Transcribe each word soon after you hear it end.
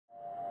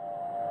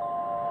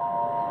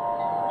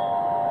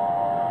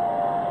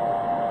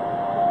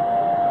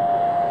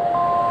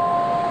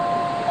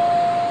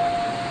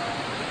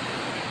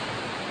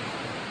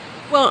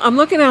I'm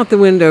looking out the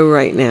window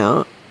right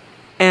now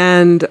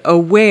and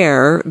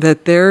aware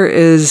that there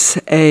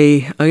is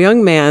a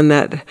young man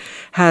that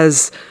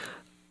has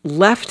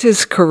left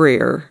his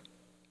career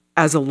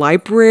as a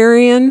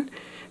librarian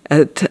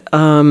at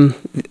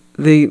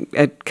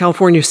at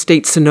California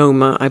State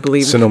Sonoma, I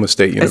believe. Sonoma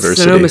State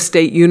University. Sonoma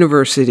State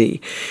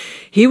University.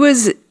 He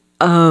was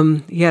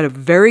he had a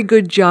very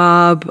good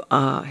job.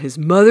 His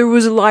mother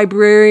was a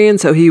librarian,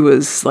 so he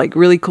was like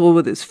really cool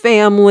with his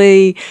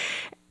family.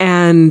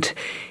 And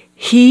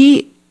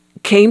he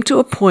came to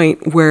a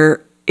point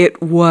where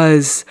it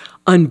was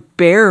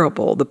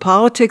unbearable, the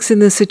politics in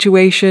this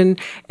situation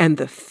and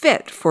the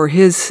fit for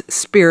his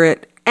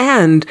spirit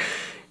and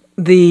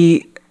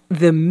the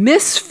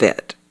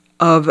misfit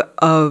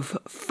of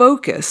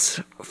focus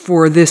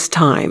for this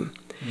time.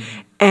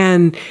 Mm-hmm.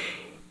 And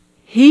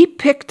he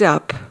picked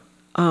up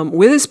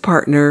with his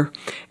partner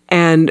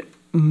and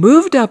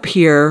moved up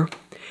here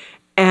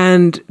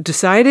and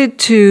decided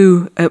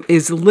to,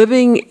 is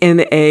living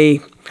in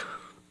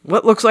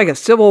what looks like a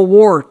Civil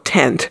War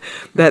tent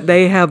that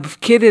they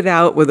have kitted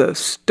out with a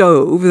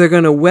stove. They're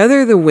going to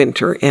weather the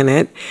winter in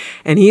it,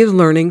 and he is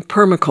learning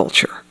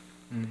permaculture.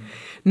 Mm-hmm.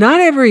 Not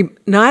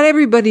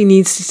everybody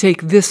needs to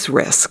take this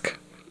risk.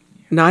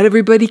 Not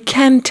everybody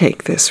can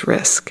take this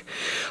risk.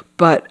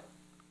 But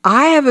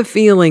I have a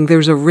feeling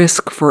there's a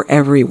risk for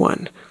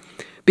everyone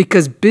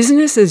because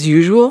business as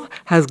usual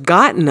has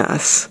gotten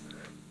us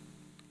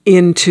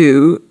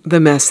into the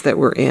mess that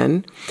we're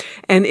in.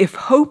 And if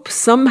hope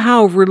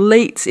somehow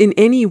relates in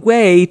any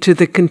way to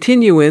the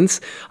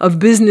continuance of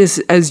business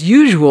as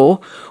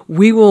usual,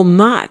 we will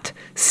not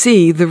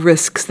see the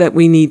risks that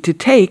we need to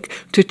take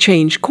to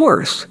change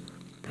course.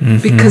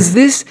 Mm-hmm.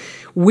 Because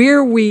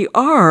where we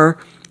are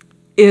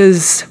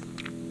is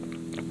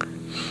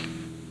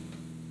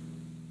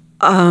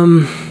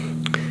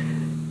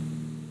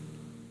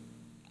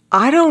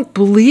I don't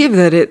believe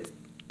that it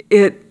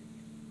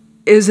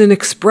is an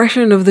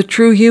expression of the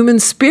true human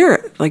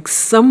spirit. Like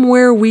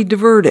somewhere we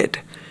diverted.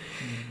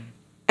 Mm-hmm.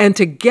 And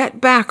to get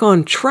back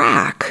on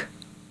track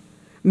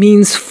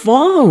means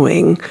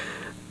following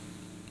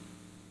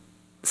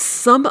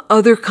some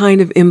other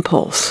kind of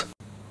impulse.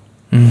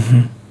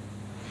 Mm-hmm.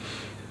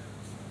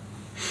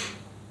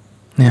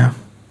 Yeah.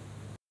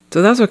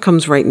 So that's what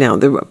comes right now.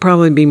 There will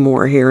probably be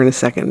more here in a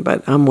second,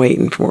 but I'm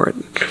waiting for it.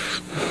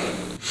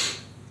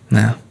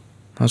 Yeah,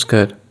 that was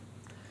good.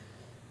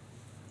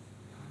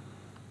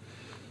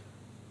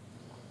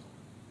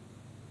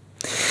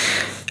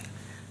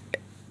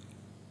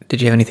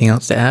 Did you have anything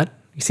else to add?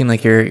 You seem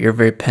like you're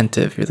very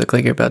pensive. You look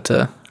like you're about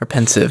to, or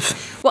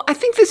pensive. Well, I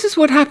think this is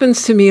what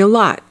happens to me a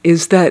lot,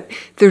 is that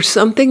there's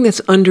something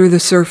that's under the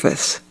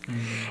surface.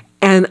 Mm-hmm.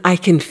 And I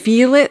can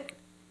feel it,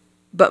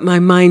 but my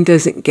mind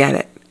doesn't get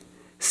it.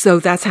 So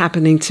that's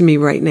happening to me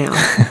right now.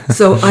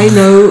 So I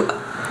know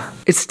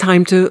it's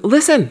time to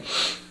listen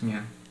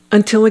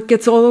until it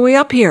gets all the way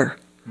up here.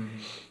 Mm-hmm.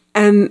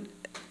 And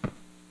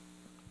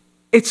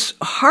it's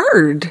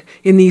hard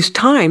in these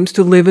times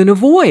to live in a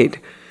void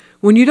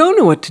when you don't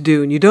know what to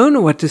do and you don't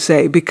know what to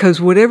say because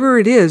whatever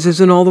it is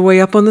isn't all the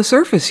way up on the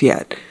surface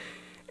yet.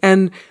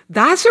 And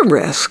that's a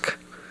risk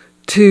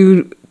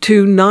to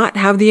not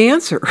have the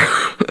answer.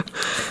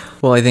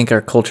 Well, I think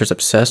our culture's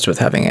obsessed with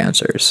having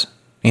answers,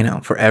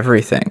 for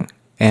everything.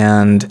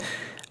 And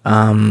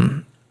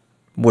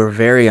we're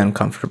very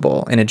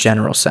uncomfortable in a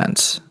general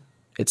sense.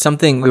 It's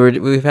something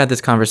we've had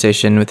this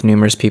conversation with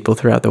numerous people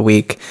throughout the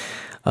week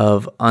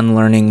of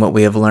unlearning what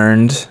we have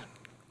learned.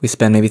 We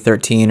spend maybe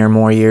 13 or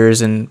more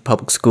years in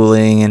public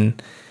schooling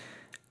and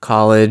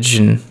college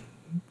and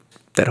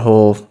that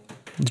whole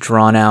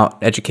drawn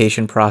out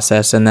education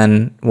process. And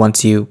then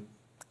once you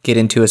get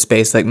into a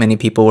space like many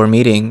people we're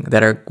meeting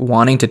that are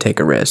wanting to take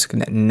a risk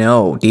and that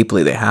know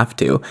deeply they have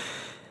to,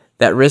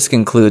 that risk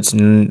includes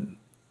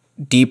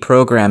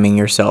deprogramming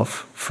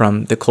yourself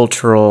from the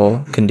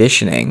cultural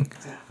conditioning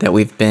that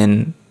we've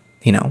been,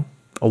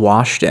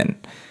 awashed in.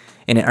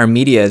 And our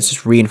media is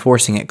just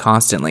reinforcing it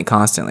constantly.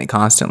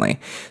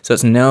 So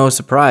it's no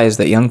surprise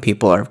that young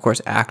people are, of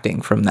course,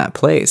 acting from that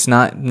place.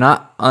 Not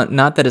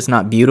that it's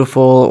not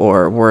beautiful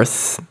or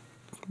worth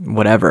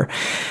whatever,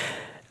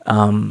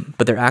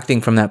 but they're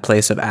acting from that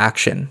place of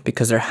action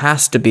because there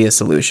has to be a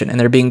solution, and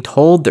they're being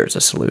told there's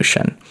a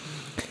solution.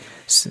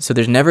 So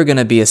there's never going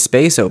to be a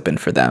space open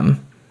for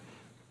them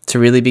to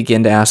really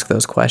begin to ask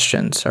those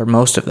questions, or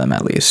most of them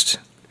at least,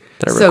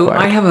 that are required. So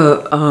I have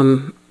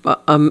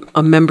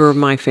a member of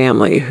my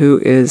family who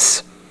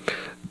is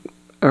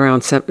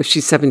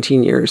she's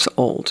 17 years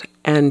old,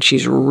 and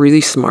she's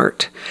really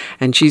smart,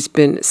 and she's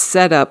been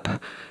set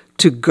up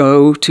to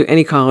go to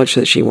any college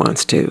that she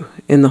wants to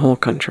in the whole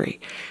country.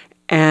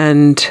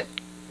 And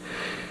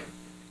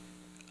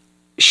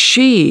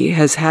she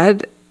has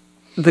had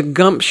the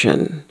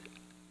gumption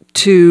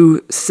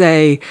to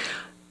say,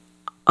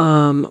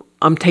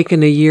 I'm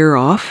taking a year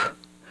off.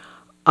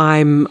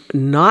 I'm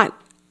not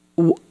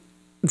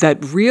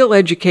that real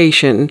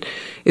education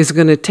is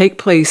going to take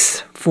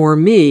place for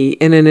me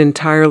in an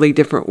entirely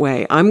different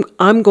way.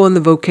 I'm going the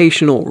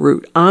vocational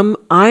route.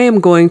 I am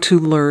going to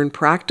learn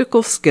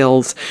practical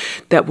skills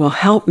that will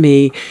help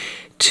me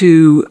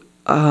to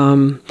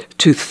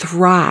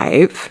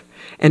thrive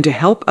and to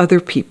help other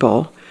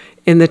people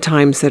in the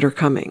times that are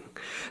coming.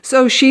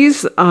 So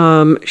she's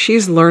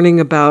learning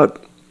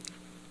about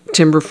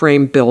timber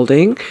frame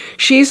building.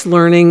 She's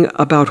learning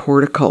about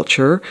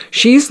horticulture.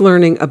 She's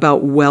learning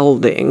about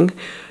welding.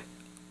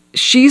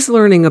 She's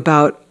learning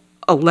about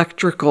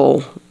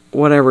electrical,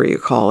 whatever you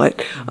call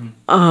it.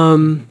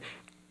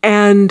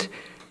 And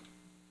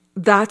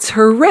that's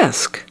her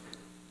risk,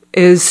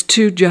 is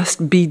to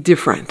just be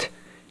different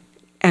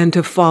and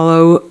to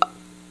follow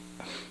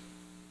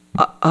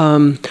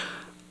a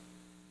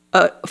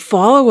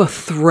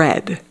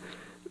thread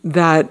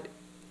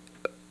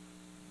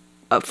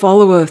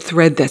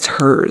that's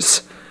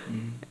hers,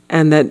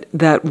 and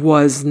that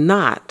was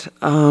not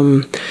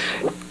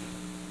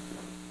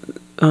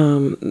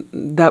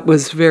that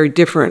was very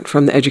different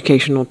from the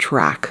educational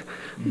track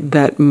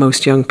that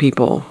most young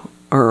people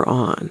are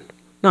on.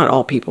 Not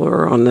all people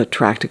are on the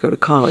track to go to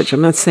college.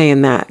 I'm not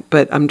saying that,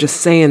 but I'm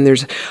just saying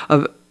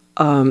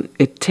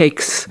it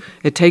takes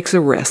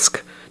a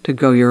risk to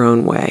go your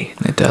own way.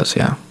 It does,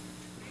 yeah.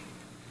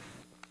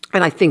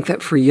 And I think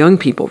that for young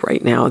people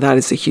right now, that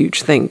is a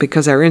huge thing,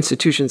 because our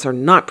institutions are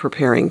not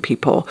preparing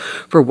people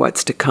for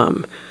what's to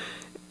come.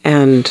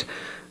 And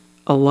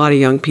a lot of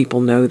young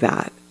people know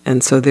that.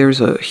 And so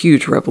there's a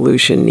huge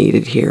revolution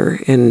needed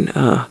here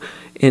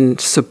in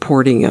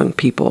supporting young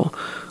people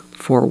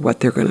for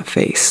what they're going to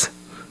face,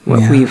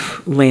 what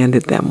we've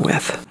landed them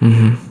with.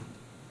 Mm-hmm.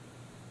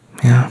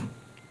 Yeah.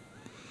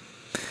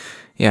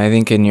 Yeah, I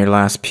think in your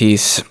last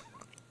piece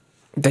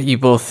that you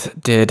both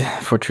did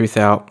for Truth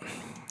Out,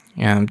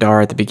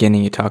 Dahr, at the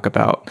beginning, you talk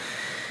about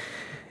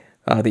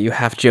that you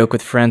half joke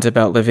with friends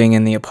about living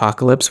in the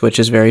apocalypse, which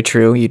is very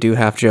true. You do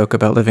half joke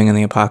about living in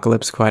the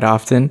apocalypse quite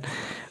often,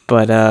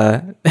 but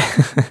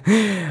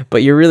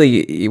but you're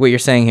really, what you're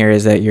saying here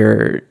is that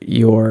you're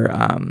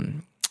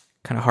kind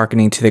of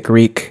hearkening to the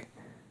Greek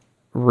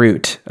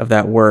root of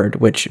that word,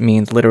 which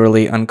means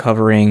literally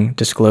uncovering,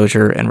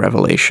 disclosure, and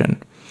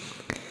revelation.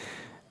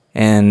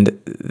 And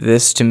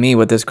this, to me,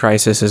 what this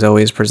crisis has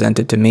always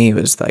presented to me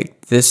was like,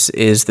 this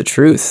is the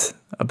truth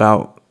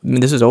about,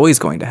 this is always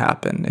going to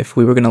happen. If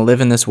we were going to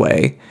live in this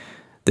way,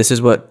 this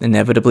is what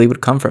inevitably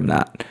would come from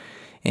that.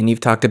 And you've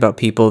talked about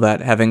people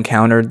that have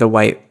encountered the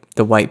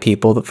white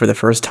people for the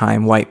first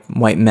time,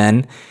 white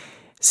men,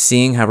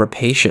 seeing how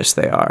rapacious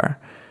they are,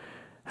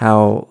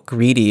 how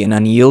greedy and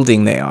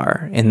unyielding they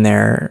are in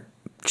their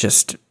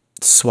just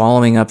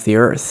swallowing up the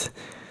earth.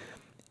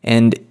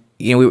 And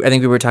I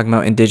think we were talking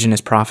about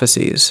indigenous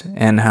prophecies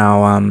and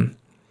how,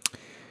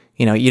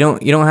 you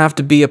don't have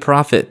to be a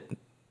prophet.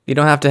 You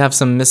don't have to have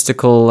some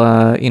mystical,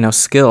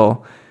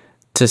 skill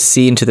to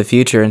see into the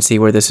future and see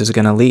where this is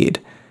going to lead.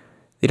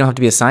 You don't have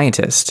to be a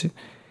scientist.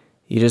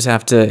 You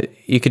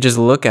could just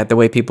look at the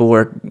way people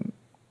were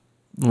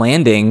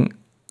landing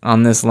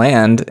on this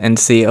land and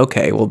see,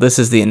 okay, well, this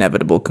is the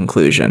inevitable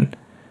conclusion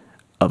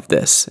of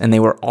this. And they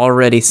were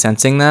already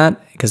sensing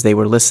that because they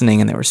were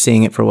listening and they were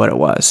seeing it for what it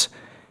was,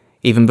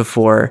 even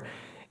before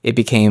it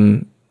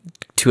became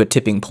to a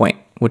tipping point,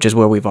 which is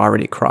where we've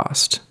already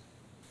crossed.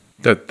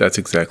 That's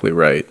exactly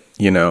right.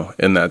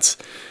 And that's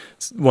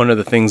one of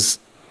the things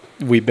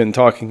we've been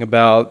talking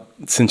about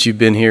since you've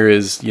been here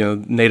is,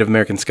 Native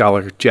American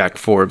scholar Jack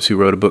Forbes, who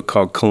wrote a book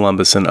called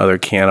Columbus and Other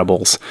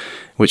Cannibals,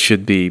 which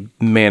should be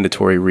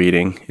mandatory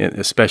reading,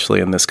 especially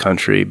in this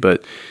country.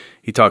 But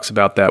he talks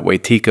about that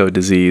Waitiko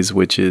disease,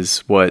 which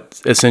is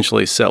what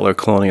essentially settler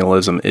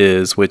colonialism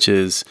is, which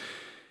is,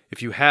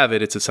 if you have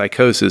it, it's a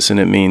psychosis, and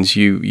it means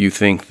you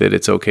think that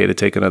it's okay to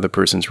take another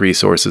person's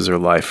resources or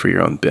life for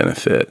your own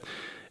benefit.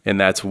 And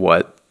that's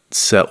what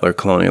settler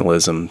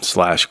colonialism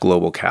 /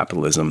 global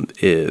capitalism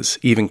is,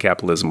 even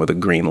capitalism with a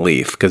green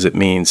leaf, because it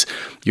means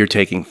you're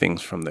taking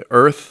things from the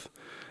earth.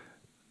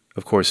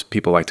 Of course,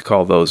 people like to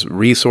call those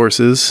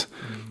resources,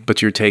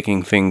 but you're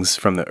taking things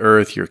from the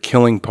earth, you're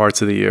killing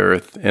parts of the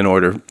earth in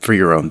order for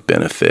your own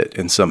benefit,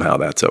 and somehow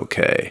that's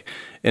okay.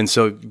 And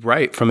so,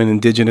 right, from an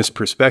indigenous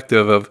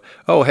perspective of,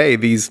 oh, hey,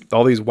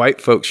 all these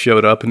white folks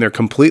showed up and they're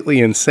completely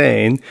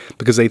insane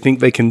because they think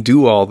they can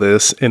do all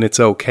this and it's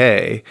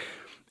okay.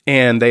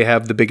 And they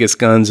have the biggest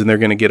guns and they're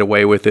going to get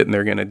away with it and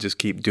they're going to just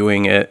keep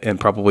doing it and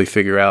probably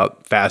figure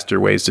out faster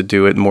ways to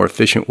do it, more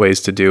efficient ways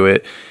to do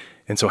it.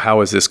 And so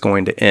how is this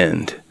going to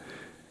end?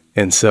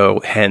 And so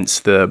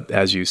hence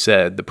as you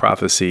said, the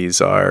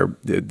prophecies are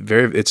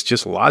it's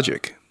just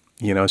logic.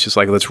 It's just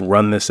like, let's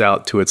run this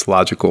out to its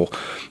logical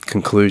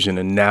conclusion.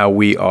 And now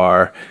we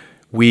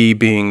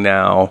being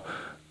now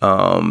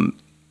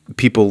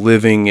people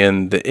living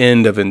in the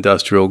end of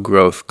industrial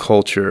growth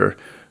culture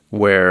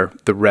where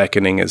the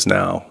reckoning is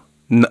now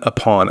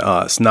upon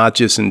us, not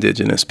just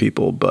indigenous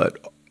people, but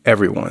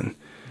everyone,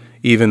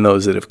 even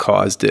those that have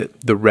caused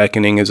it. The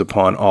reckoning is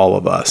upon all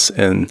of us.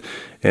 And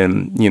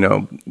even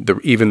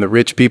the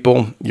rich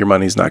people, your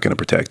money's not going to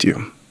protect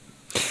you.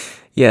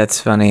 Yeah,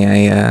 it's funny.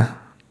 I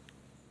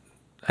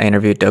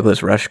interviewed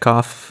Douglas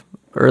Rushkoff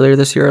earlier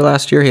this year or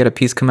last year. He had a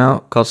piece come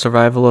out called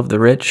Survival of the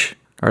Rich,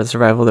 or the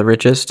Survival of the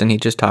Richest, and he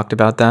just talked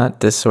about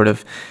that, this sort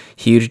of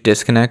huge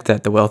disconnect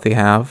that the wealthy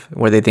have,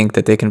 where they think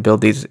that they can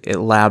build these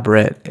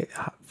elaborate,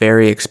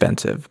 very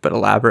expensive, but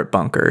elaborate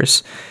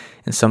bunkers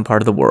in some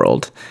part of the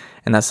world,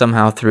 and that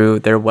somehow through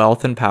their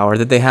wealth and power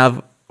that they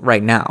have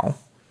right now,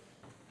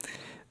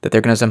 that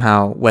they're going to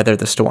somehow weather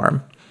the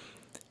storm,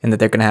 and that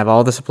they're going to have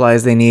all the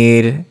supplies they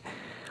need.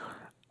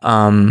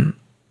 And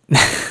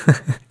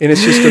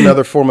it's just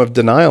another form of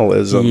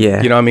denialism.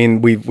 Yeah. You know, I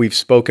mean, we've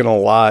spoken a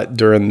lot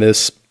during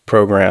this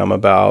program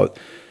about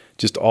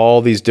just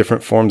all these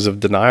different forms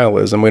of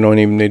denialism. We don't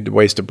even need to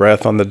waste a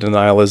breath on the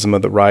denialism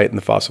of the right and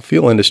the fossil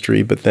fuel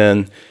industry, but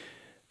then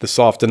the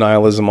soft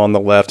denialism on the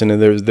left. And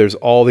there's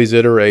all these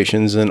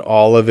iterations, and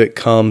all of it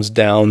comes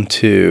down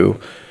to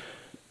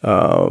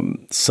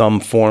some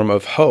form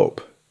of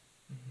hope.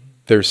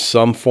 There's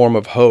some form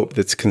of hope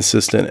that's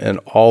consistent in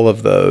all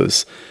of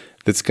those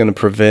that's going to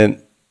prevent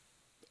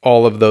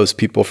all of those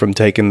people from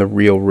taking the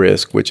real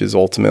risk, which is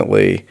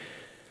ultimately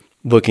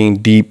looking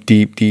deep,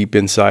 deep, deep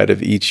inside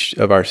of each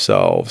of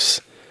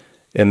ourselves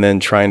and then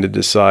trying to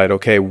decide,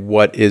 okay,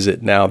 what is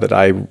it now that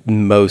I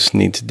most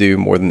need to do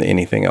more than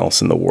anything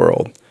else in the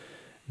world,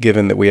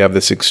 given that we have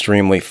this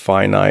extremely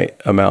finite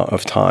amount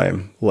of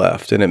time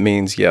left. And it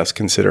means, yes,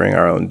 considering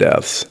our own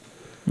deaths.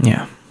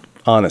 Yeah.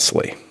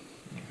 Honestly.